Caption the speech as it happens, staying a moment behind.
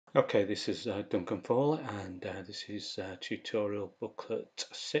Okay, this is Duncan Fowler, and this is tutorial booklet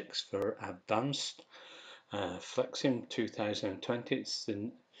 6 for advanced FlexSim 2020.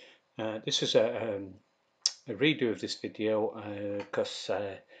 This is a redo of this video because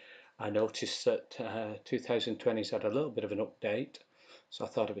I noticed that 2020's had a little bit of an update, so I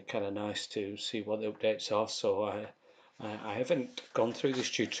thought it'd be kind of nice to see what the updates are. So I haven't gone through this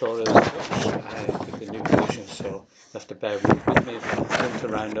tutorial with the new version, so you'll have to bear with me if I hunt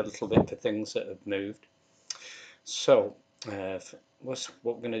around a little bit for things that have moved. So what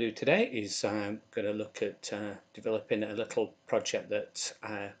we're going to do today is I'm going to look at developing a little project that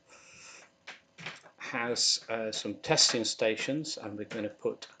has some testing stations, and we're going to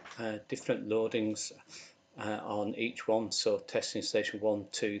put different loadings on each one. So testing station 1,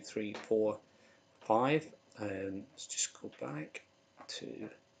 2, 3, 4, 5. Let's just go back to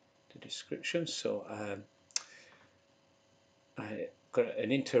the description. So I got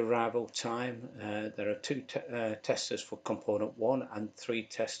an inter-arrival time. There are 2 testers for component 1 and 3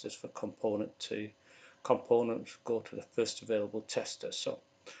 testers for component 2. Components go to the first available tester. So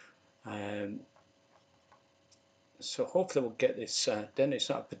hopefully we'll get this done. It's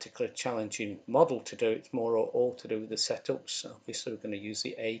not a particularly challenging model to do, it's more all to do with the setup. So obviously we're going to use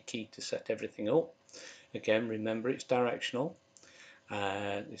the A key to set everything up. Again, remember it's directional.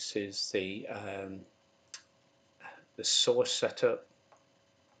 This is the source setup,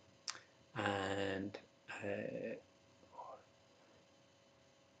 and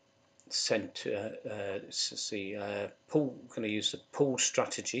this is the pull. We're going to use the pull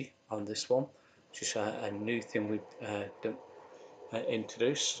strategy on this one, which is a new thing we've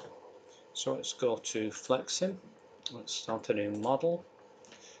introduced. So let's go to FlexSim. Let's start a new model.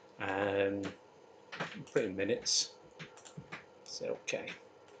 3 minutes. Say OK.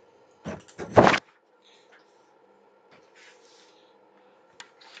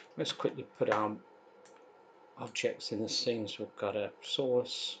 Let's quickly put our objects in the scene. So we've got a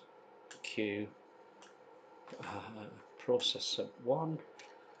source, queue, processor 1.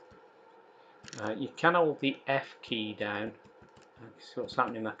 You can hold the F key down. See what's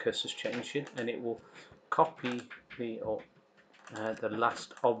happening? My cursor's changing, and it will copy the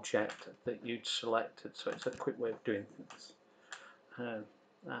last object that you'd selected. So it's a quick way of doing things. And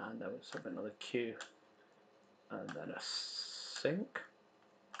now let's have another queue, and then a sync.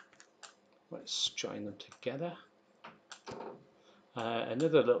 Let's join them together.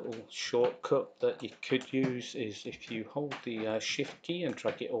 Another little shortcut that you could use is if you hold the shift key and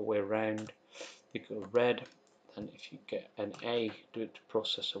drag it all the way around, you go red, and if you get an A, do it to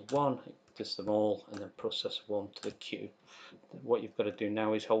processor 1, it does them all, and then processor 1 to the queue. What you've got to do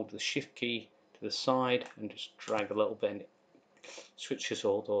now is hold the shift key to the side and just drag a little bit, and it switches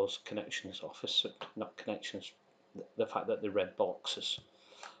all those connections off, not connections, the fact that they're red boxes,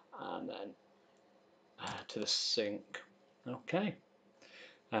 and then to the sync. Okay,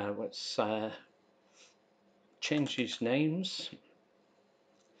 let's change these names.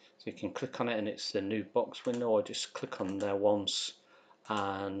 So you can click on it and it's the new box window, or just click on there once,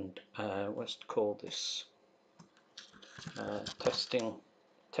 and let's call this test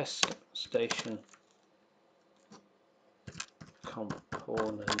station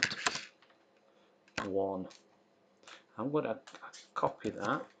component 1. I'm going to copy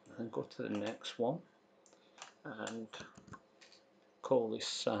that and go to the next one and call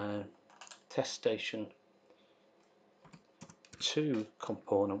this test station 2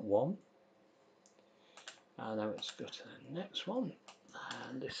 component 1, and now let's go to the next one,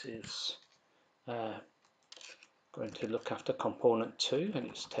 and this is going to look after component 2, and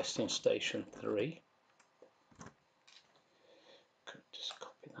it's testing station 3. Could just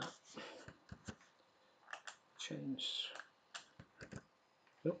copy that, change,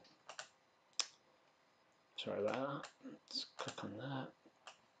 oh, sorry about that, let's click on that.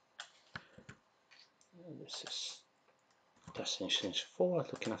 This is testing station 4,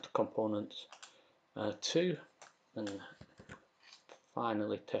 looking after component 2, and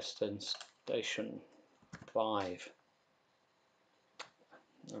finally testing station 5.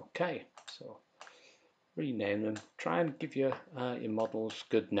 Okay, so rename them. Try and give your models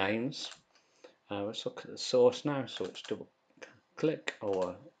good names. Let's look at the source now. So it's double click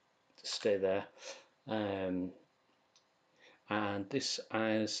or stay there. And this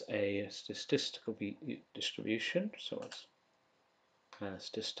as a statistical distribution. So it's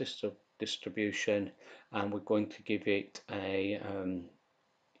statistical distribution, and we're going to give it a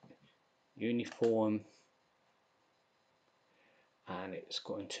uniform, and it's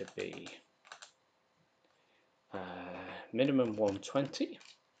going to be minimum 120,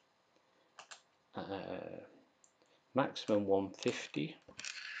 maximum 150,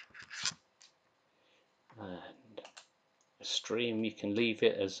 and a stream. You can leave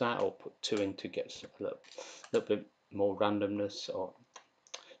it as that or put 2 in to get a little bit more randomness, or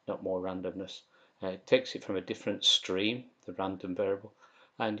not more randomness. It takes it from a different stream, the random variable,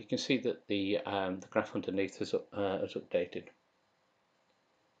 and you can see that the graph underneath has updated.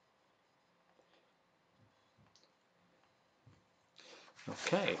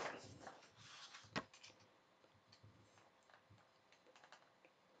 Okay.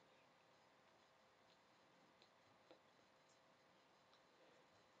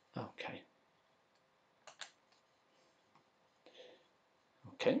 Okay.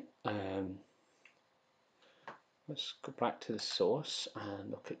 Okay. Let's go back to the source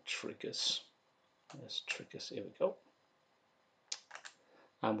and look at triggers. There's triggers. Here we go.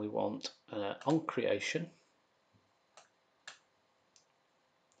 And we want on creation.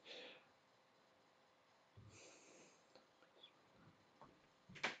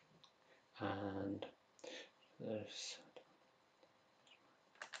 And there's,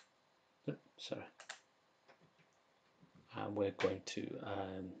 sorry, and we're going to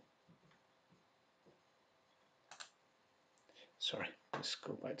sorry, let's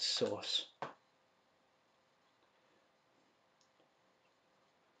go back to source.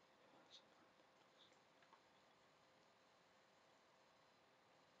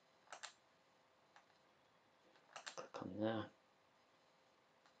 Click on there.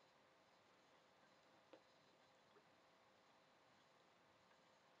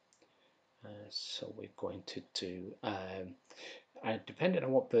 So we're going to do, depending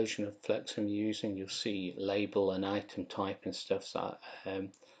on what version of FlexSim you're using, you'll see label and item type and stuff. So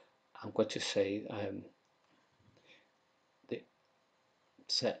I'm going to say the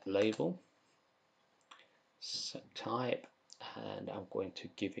set label, set type, and I'm going to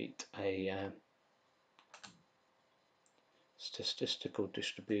give it a statistical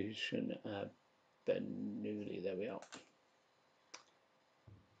distribution, Bernoulli. There we are.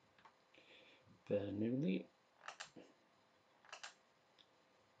 Bernoulli,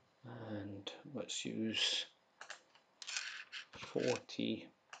 and let's use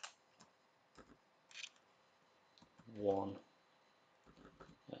 41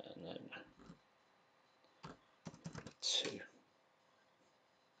 and then 2.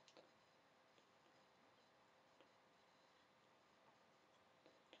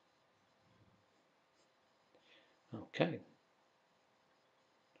 Okay.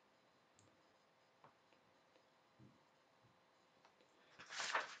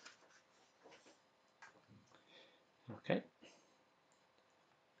 Okay.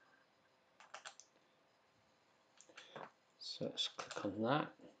 So let's click on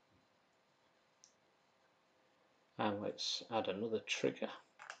that. And let's add another trigger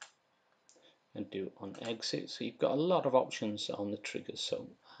and do on exit. So you've got a lot of options on the triggers. So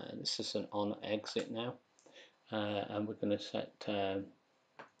this is an on exit now. And we're going to set, let's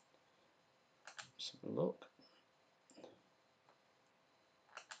have a look.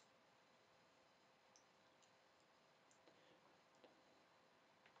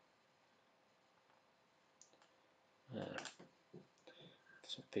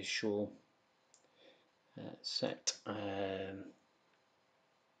 It's a visual set.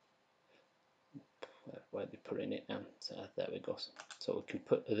 Where they put in it now. So there we go. So we can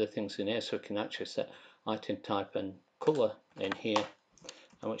put other things in here. So we can actually set item type and color in here.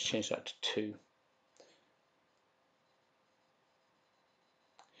 And let's change that to 2.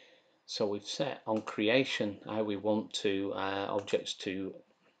 So we've set on creation how we want to objects to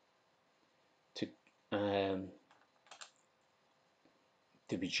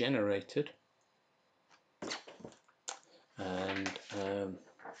be generated, and I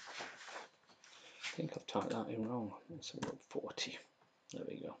think I've typed that in wrong. Let's have a look. 40. There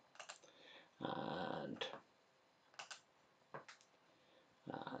we go. And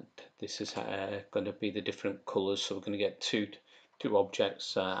this is going to be the different colors. So we're going to get two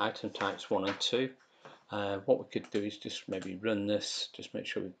objects, item types 1 and 2. What we could do is just maybe run this, just make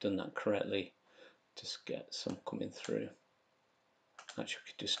sure we've done that correctly, just get some coming through. Actually,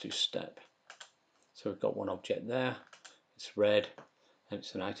 we could just do step. So we've got one object there, it's red, and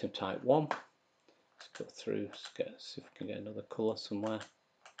it's an item type 1. Let's go through, see if we can get another colour somewhere.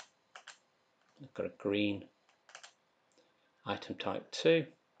 I've got a green, item type 2,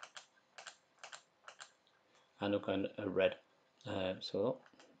 and I've got a red. So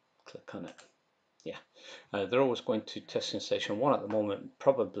click on it. Yeah, they're always going to testing station 1 at the moment,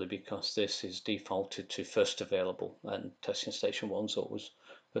 probably because this is defaulted to first available, and testing station 1's always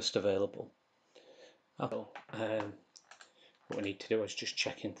first available. So, what we need to do is just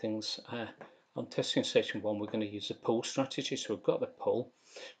checking things. On testing station 1 we're going to use the pull strategy. So we've got the pull.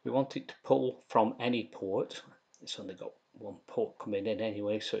 We want it to pull from any port. It's only got one port coming in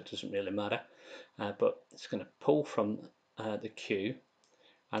anyway, so it doesn't really matter. But it's going to pull from the queue,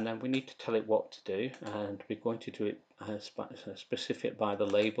 and then we need to tell it what to do, and we're going to do it specific by the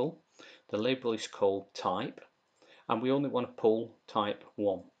label. The label is called type, and we only want to pull type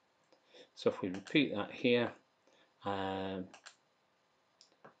 1. So if we repeat that here,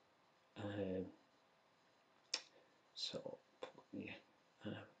 so yeah,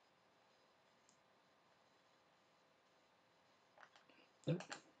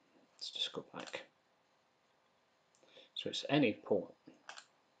 let's just go back. So it's any port.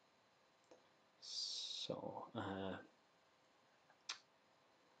 So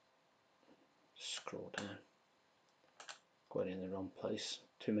scroll down, going in the wrong place,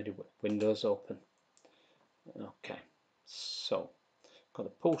 too many windows open. Okay, so got the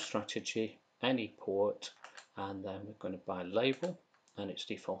pull strategy, any port, and then we're going to buy label, and it's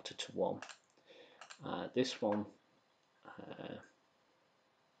defaulted to 1. This one,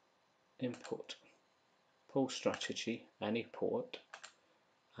 input, pull strategy, any port,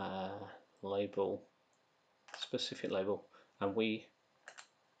 label, specific label, and we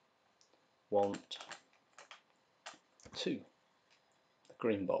want 2, the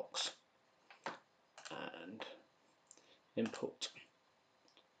green box, and input,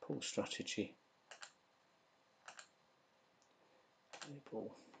 pull strategy,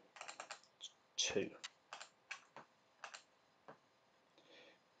 label 2,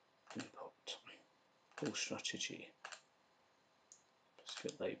 input, pull strategy,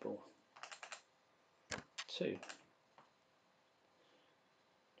 specific label 2.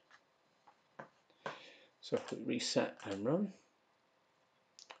 So if we reset and run,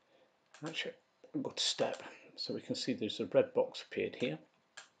 actually go to step, so we can see there's a red box appeared here.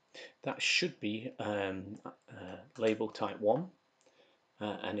 That should be label type 1,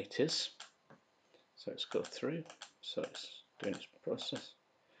 and it is. So let's go through. So it's doing its process,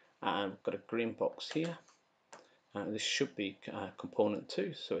 and we've got a green box here, and this should be component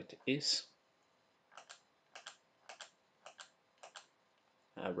 2, so it is.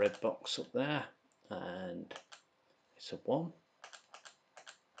 A red box up there, and it's a 1,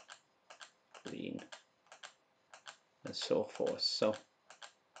 green, and so forth. So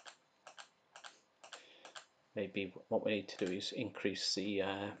maybe what we need to do is increase the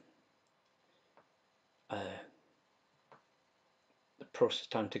process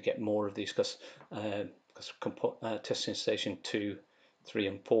time to get more of these, because testing station 2, 3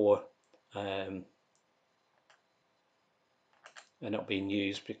 and 4 are not being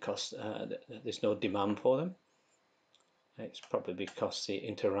used because there's no demand for them. It's probably because the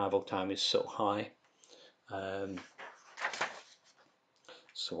inter-arrival time is so high.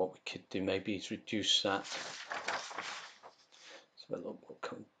 So what we could do maybe is reduce that. So we'll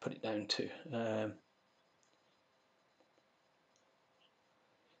put it down to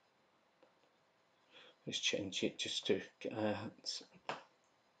let's change it just to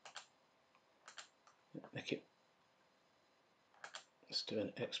make it, let's do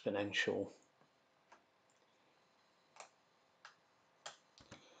an exponential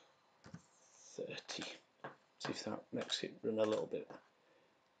 30. See if that makes it run a little bit.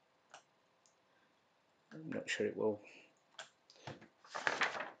 I'm not sure it will.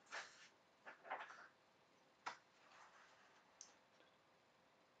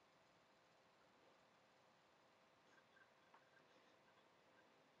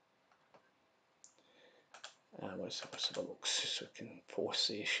 Let's have a look so we can force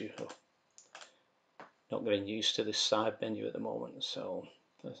the issue. Not getting used to this side menu at the moment, so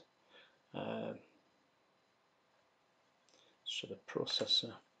the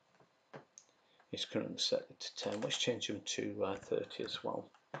processor is currently set to 10. Let's change them to 30 as well,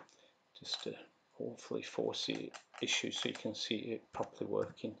 just to hopefully force the issue so you can see it properly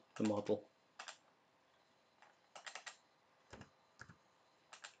working, the model.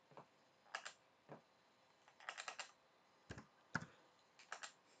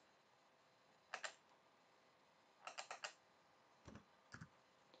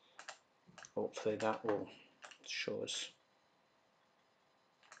 Hopefully that will show us.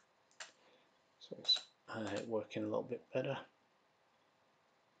 So it's working a little bit better.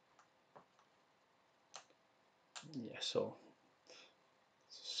 Yeah, so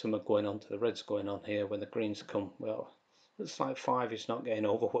some are going on to the reds going on here when the greens come. Well, looks like 5 is not getting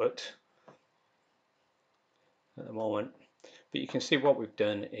overworked at the moment. But you can see what we've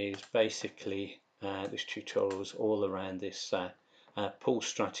done is basically this tutorial is all around this pull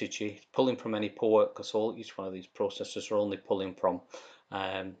strategy, pulling from any port, because each one of these processors are only pulling from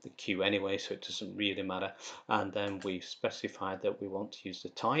the queue anyway, so it doesn't really matter. And then we specified that we want to use the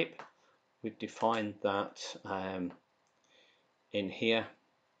type. We defined that in here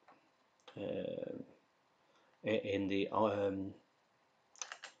in the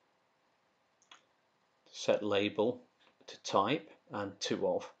set label to type and to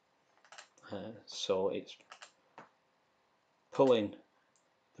of. So it's pulling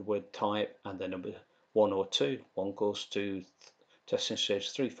the word type and then number 1 or 2. 1 goes to testing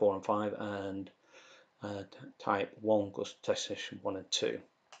stage 3, 4 and 5, and type 1 goes to testing station 1 and 2.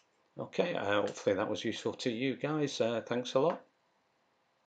 Okay, hopefully that was useful to you guys. Thanks a lot.